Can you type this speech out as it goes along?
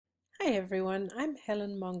Hi everyone, I'm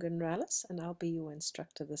Helen Mongan-Rallis and I'll be your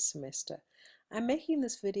instructor this semester. I'm making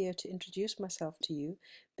this video to introduce myself to you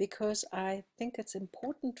because I think it's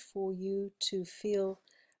important for you to feel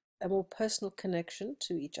a more personal connection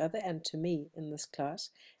to each other and to me in this class,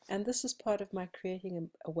 and this is part of my creating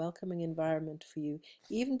a welcoming environment for you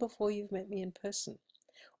even before you've met me in person.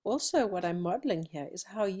 Also, what I'm modeling here is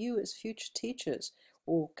how you as future teachers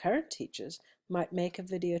or current teachers might make a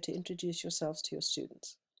video to introduce yourselves to your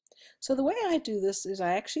students. So the way I do this is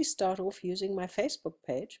I actually start off using my Facebook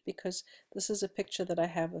page, because this is a picture that I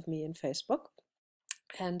have of me in Facebook,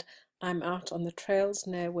 and I'm out on the trails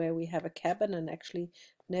near where we have a cabin and actually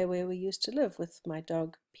near where we used to live with my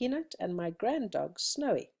dog Peanut and my grand dog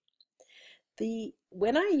Snowy.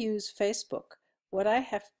 When I use Facebook, what I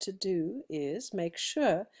have to do is make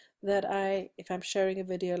sure that if I'm sharing a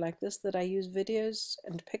video like this, that I use videos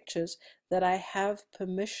and pictures that I have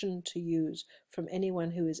permission to use from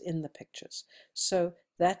anyone who is in the pictures. So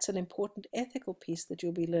that's an important ethical piece that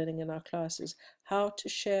you'll be learning in our classes, how to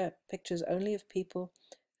share pictures only of people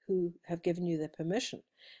who have given you their permission.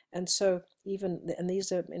 And so and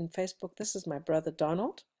these are in Facebook. This is my brother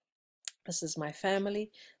Donald. This is my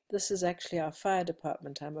family. This is actually our fire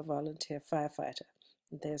department. I'm a volunteer firefighter.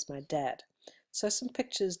 And there's my dad. So some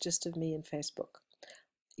pictures just of me in Facebook.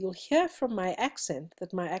 You'll hear from my accent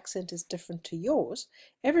that my accent is different to yours.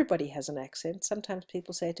 Everybody has an accent. Sometimes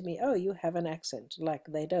people say to me, "Oh, you have an accent," like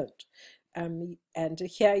they don't. And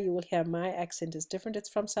here you will hear my accent is different. It's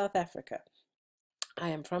from South Africa. I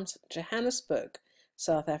am from Johannesburg,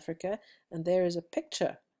 South Africa, and there is a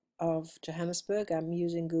picture of Johannesburg. I'm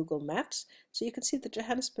using Google Maps, so you can see that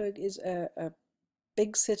Johannesburg is a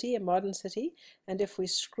big city, a modern city, and if we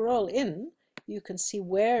scroll in, you can see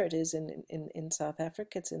where it is in South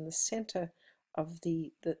Africa. It's in the center of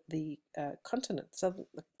the continent,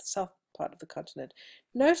 the south part of the continent.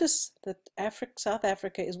 Notice that South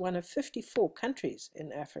Africa is one of 54 countries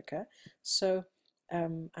in Africa, so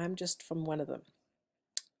I'm just from one of them.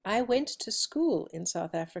 I went to school in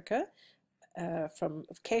South Africa from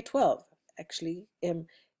K-12, actually,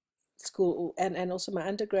 school, and also my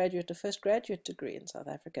undergraduate, the first graduate degree in South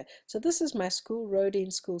Africa. So this is my school, Rodine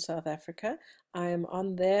School, South Africa. I am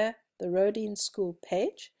on the Rodine School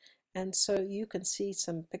page, and so you can see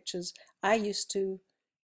some pictures. I used to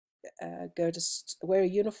wear a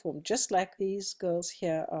uniform just like these girls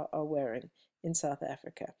here are wearing in South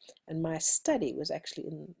Africa, and my study was actually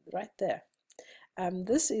right there.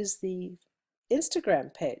 This is the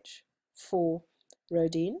Instagram page for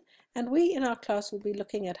Rodine, and we in our class will be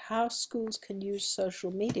looking at how schools can use social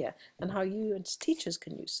media and how you as teachers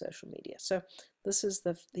can use social media. So this is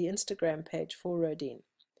the Instagram page for Rodine.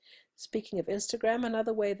 Speaking of Instagram,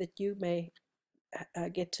 another way that you may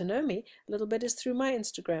get to know me a little bit is through my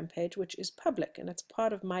Instagram page, which is public, and it's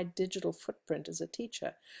part of my digital footprint as a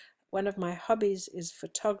teacher. One of my hobbies is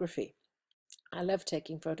photography. I love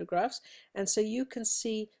taking photographs, and so you can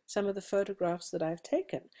see some of the photographs that I've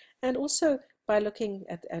taken. And also by looking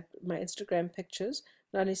at my Instagram pictures,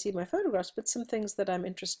 not only see my photographs, but some things that I'm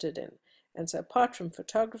interested in. And so apart from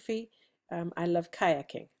photography, I love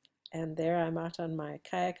kayaking. And there I'm out on my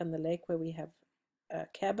kayak on the lake where we have a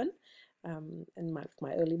cabin, and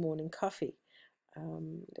my early morning coffee.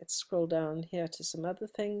 Let's scroll down here to some other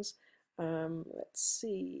things. Let's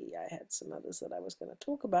see, I had some others that I was going to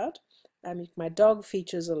talk about. My dog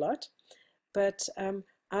features a lot, but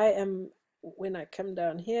when I come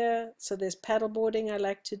down here, so there's paddleboarding I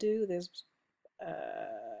like to do. There's,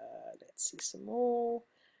 let's see some more.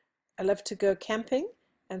 I love to go camping,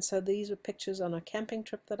 and so these were pictures on a camping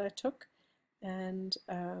trip that I took, and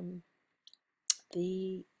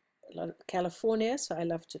California, so I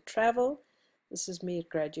love to travel. This is me at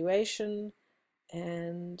graduation,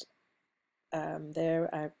 and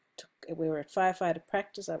we were at firefighter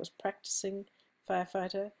practice. I was practicing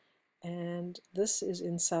firefighter, and this is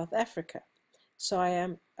in South Africa. So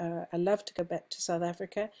I love to go back to South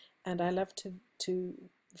Africa, and I love to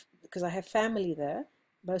because I have family there,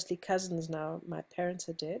 mostly cousins now. My parents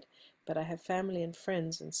are dead, but I have family and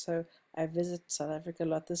friends, and so I visit South Africa a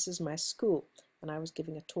lot. This is my school, and I was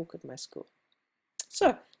giving a talk at my school.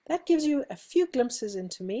 So that gives you a few glimpses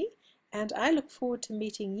into me, and I look forward to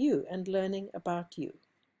meeting you and learning about you.